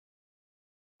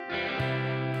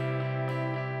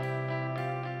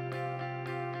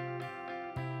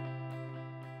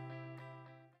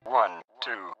1,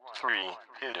 2, 3,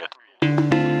 hit it.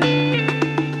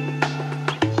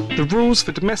 The rules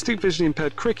for domestic visually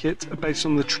impaired cricket are based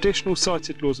on the traditional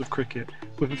sighted laws of cricket,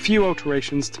 with a few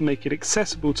alterations to make it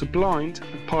accessible to blind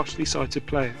and partially sighted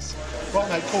players. Right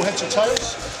mate, pull heads or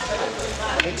tails.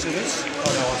 Heads it is.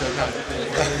 Oh no, I don't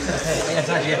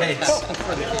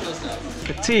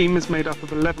know. A team is made up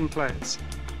of 11 players.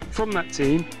 From that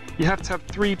team, you have to have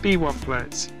 3 B1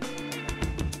 players.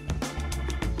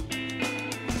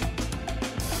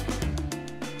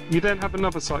 You then have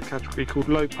another sight category called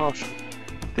low partial.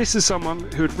 This is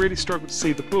someone who would really struggle to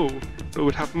see the ball, but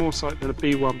would have more sight than a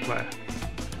B1 player.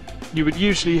 You would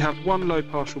usually have 1 low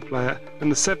partial player, and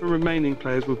the 7 remaining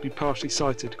players would be partially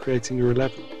sighted, creating your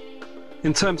 11.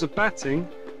 In terms of batting,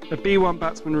 a B1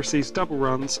 batsman receives double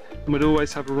runs and would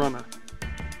always have a runner.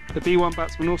 The B1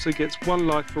 batsman also gets 1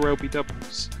 life for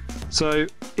LBWs, so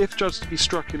if judged to be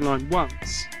struck in line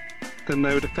once, then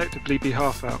they would effectively be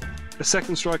half out. A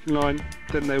second strike in line,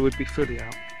 then they would be fully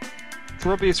out.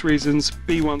 For obvious reasons,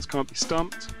 B1s can't be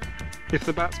stumped. If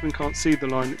the batsman can't see the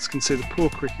line, it's considered poor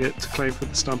cricket to claim for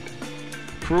the stumping.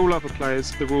 For all other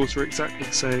players, the rules are exactly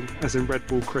the same as in red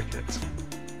ball cricket.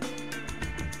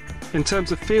 In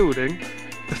terms of fielding,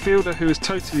 the fielder who is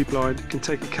totally blind can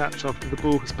take a catch after the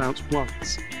ball has bounced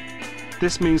once.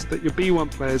 This means that your B1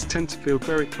 players tend to field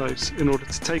very close in order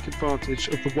to take advantage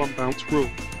of the one bounce rule.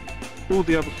 All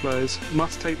the other players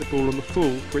must take the ball on the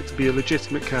full for it to be a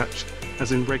legitimate catch,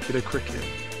 as in regular cricket.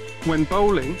 When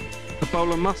bowling, a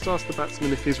bowler must ask the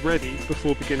batsman if he's ready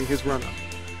before beginning his run-up,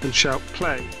 and shout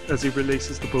 "play" as he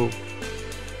releases the ball.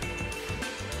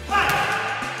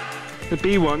 The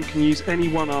B1 can use any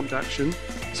one-armed action,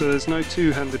 so there's no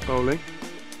two-handed bowling.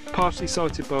 Partially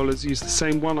sighted bowlers use the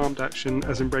same one-armed action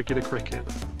as in regular cricket.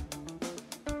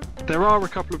 There are a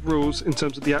couple of rules in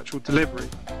terms of the actual delivery.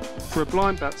 For a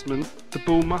blind batsman, the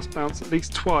ball must bounce at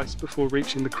least twice before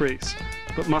reaching the crease,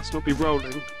 but must not be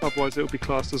rolling, otherwise it will be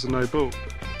classed as a no ball.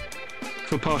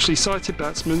 For partially sighted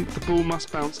batsmen, the ball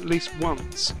must bounce at least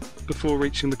once before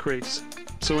reaching the crease,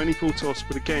 so any full toss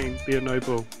would again be a no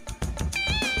ball.